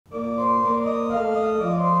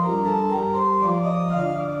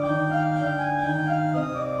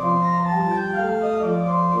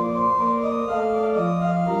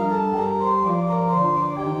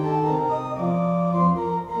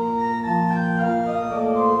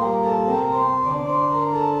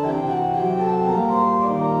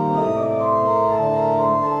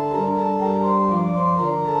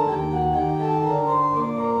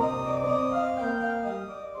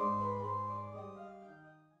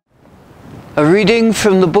A reading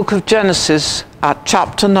from the book of Genesis at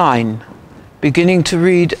chapter 9, beginning to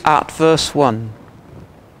read at verse 1.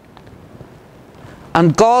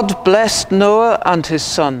 And God blessed Noah and his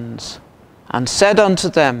sons, and said unto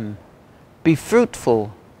them, Be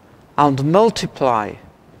fruitful, and multiply,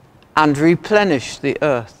 and replenish the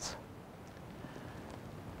earth.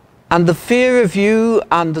 And the fear of you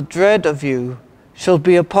and the dread of you shall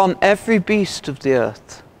be upon every beast of the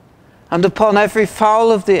earth, and upon every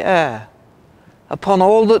fowl of the air, upon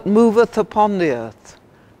all that moveth upon the earth,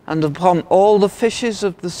 and upon all the fishes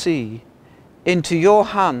of the sea. Into your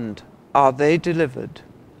hand are they delivered.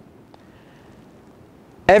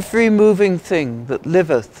 Every moving thing that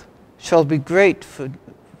liveth shall be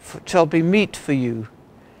meat for you,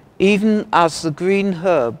 even as the green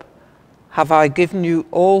herb have I given you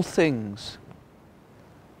all things.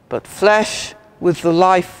 But flesh with the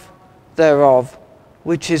life thereof,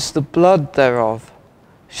 which is the blood thereof,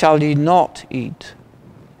 shall ye not eat.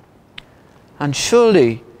 And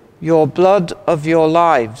surely your blood of your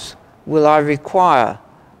lives will I require,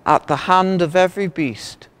 at the hand of every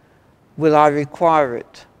beast will I require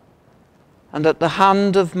it, and at the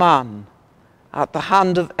hand of man, at the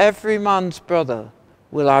hand of every man's brother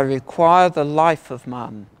will I require the life of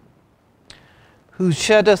man. Who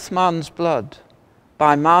sheddeth man's blood,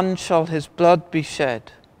 by man shall his blood be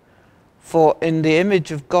shed, for in the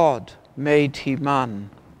image of God made he man.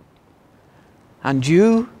 And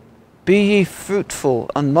you, be ye fruitful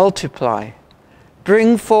and multiply,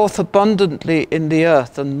 bring forth abundantly in the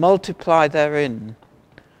earth and multiply therein.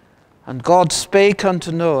 And God spake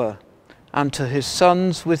unto Noah and to his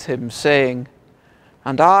sons with him, saying,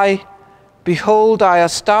 And I, behold, I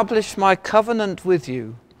establish my covenant with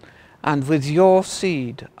you, and with your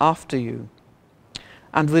seed after you,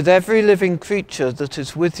 and with every living creature that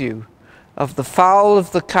is with you, of the fowl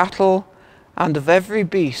of the cattle, and of every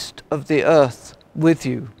beast of the earth with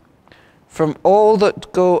you, from all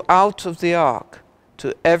that go out of the ark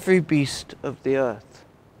to every beast of the earth.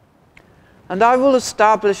 And I will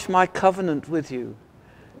establish my covenant with you,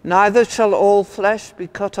 neither shall all flesh be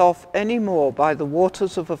cut off any more by the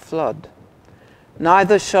waters of a flood,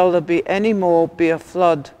 neither shall there be any more be a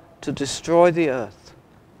flood to destroy the earth.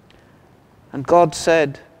 And God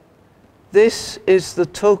said, This is the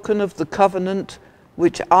token of the covenant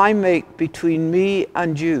which I make between me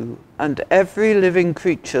and you and every living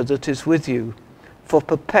creature that is with you for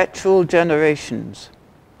perpetual generations.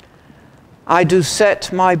 I do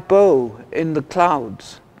set my bow in the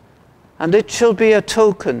clouds, and it shall be a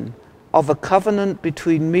token of a covenant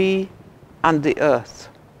between me and the earth.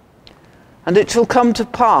 And it shall come to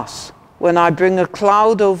pass, when I bring a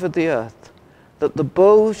cloud over the earth, that the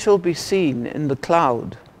bow shall be seen in the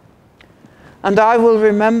cloud. And I will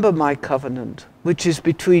remember my covenant, which is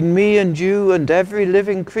between me and you and every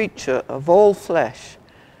living creature of all flesh,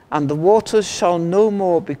 and the waters shall no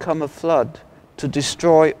more become a flood to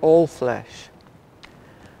destroy all flesh.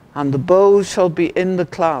 And the bow shall be in the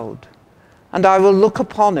cloud, and I will look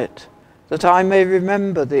upon it, that I may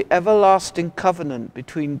remember the everlasting covenant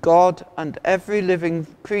between God and every living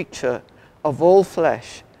creature of all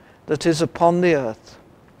flesh that is upon the earth.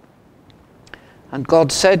 And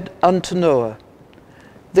God said unto Noah,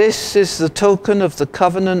 This is the token of the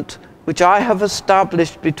covenant which I have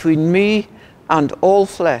established between me and all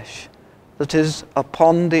flesh that is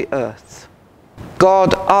upon the earth.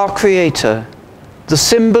 God, our Creator, the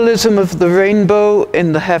symbolism of the rainbow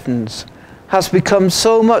in the heavens, has become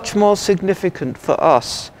so much more significant for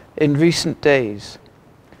us in recent days.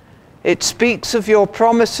 It speaks of your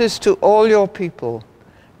promises to all your people,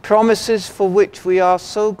 promises for which we are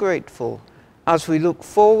so grateful as we look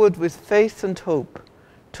forward with faith and hope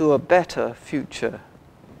to a better future.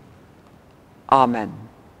 Amen.